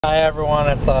Hi everyone,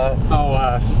 it's us. Oh,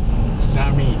 us.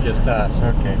 Not me, just us.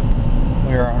 Okay.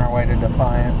 We are on our way to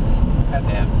Defiance. And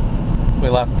then We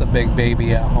left the big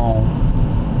baby at home.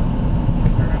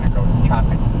 we're going to go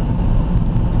shopping.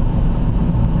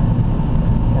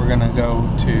 We're going to go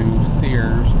to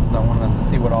Sears because I wanted to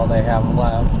see what all they have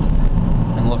left.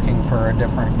 And looking for a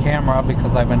different camera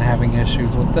because I've been having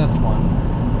issues with this one.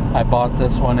 I bought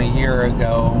this one a year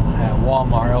ago at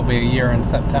Walmart. It'll be a year in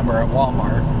September at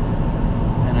Walmart.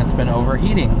 And it's been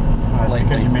overheating lately.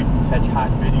 Because you're making such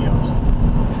hot videos.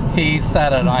 He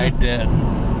said it, I did.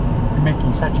 You're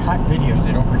making such hot videos,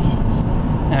 it overheats.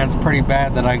 And it's pretty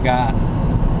bad that I got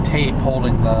tape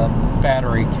holding the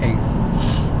battery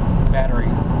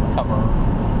cover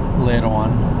lid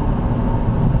on.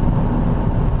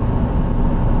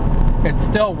 It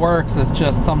still works, it's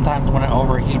just sometimes when it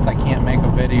overheats I can't make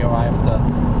a video. I have to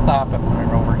stop it when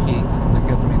it overheats because it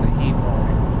gives me the heat warning.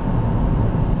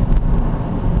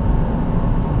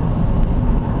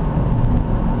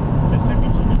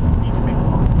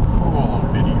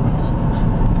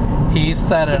 He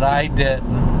said it, I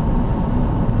didn't.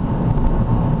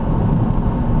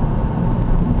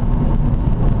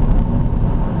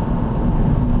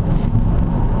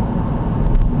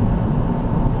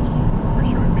 Wish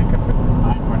you would make up with your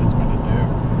mind what it's going to do.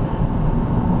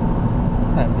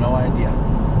 I have no idea.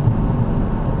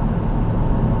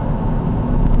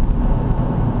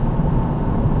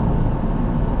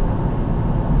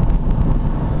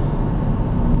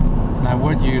 And I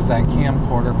would use that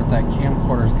camcorder, but that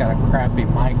camcorder's got a crappy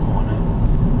mic on it,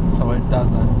 so it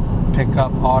doesn't pick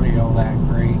up audio that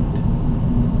great.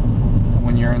 And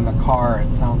when you're in the car, it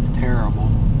sounds terrible.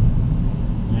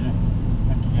 You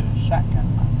have to get a shotgun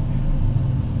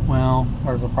mic. Well,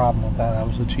 there's a problem with that. That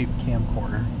was a cheap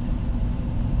camcorder.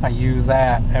 I use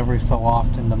that every so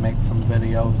often to make some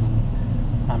videos,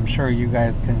 and I'm sure you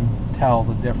guys can tell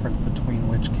the difference between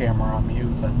which camera I'm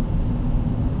using.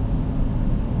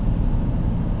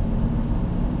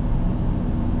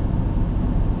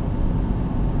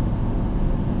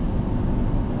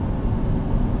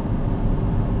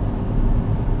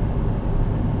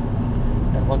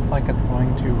 It looks like it's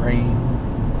going to rain.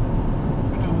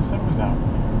 No, the sun was out.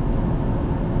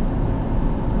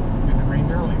 And it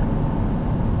rained earlier.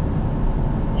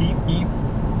 Eep, eep,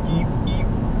 eep, eep.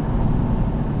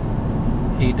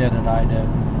 He did it, I did.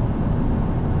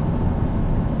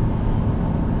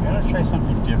 Yeah, let's try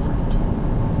something different.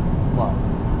 What?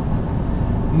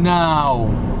 No!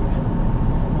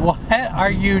 What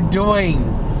are you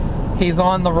doing? He's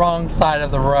on the wrong side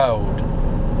of the road.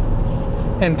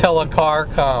 Until a car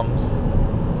comes.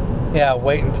 Yeah,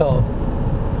 wait until...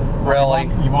 Really?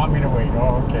 You want me to wait?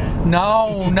 Oh, okay.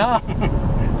 No, no!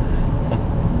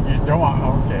 You don't want...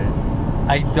 Okay.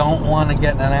 I don't want to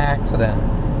get in an accident.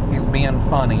 He's being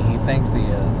funny. He thinks he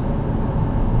is.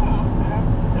 Well,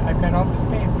 I've got all the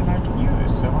space that I can use,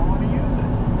 so I want to use it.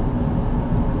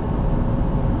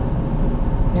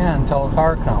 Yeah, until a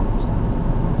car comes.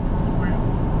 Well,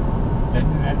 then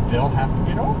they'll have to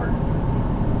get over.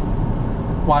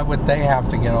 Why would they have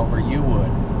to get over? You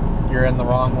would. You're in the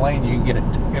wrong lane, you can get a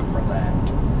ticket for that.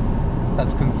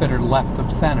 That's considered left of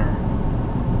center.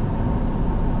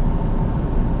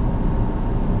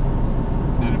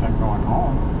 Then if I'm going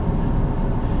home,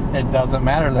 It doesn't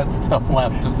matter, that's still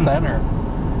left of center.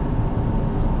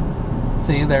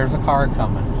 See, there's a car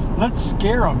coming. let's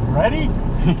scare them. Ready?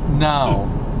 No.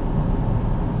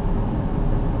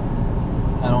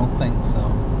 I don't think so.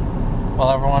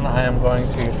 Well, everyone, I am going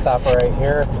to stop right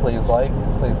here. Please like,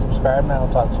 please subscribe, and I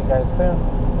will talk to you guys soon.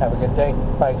 Have a good day.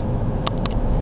 Bye.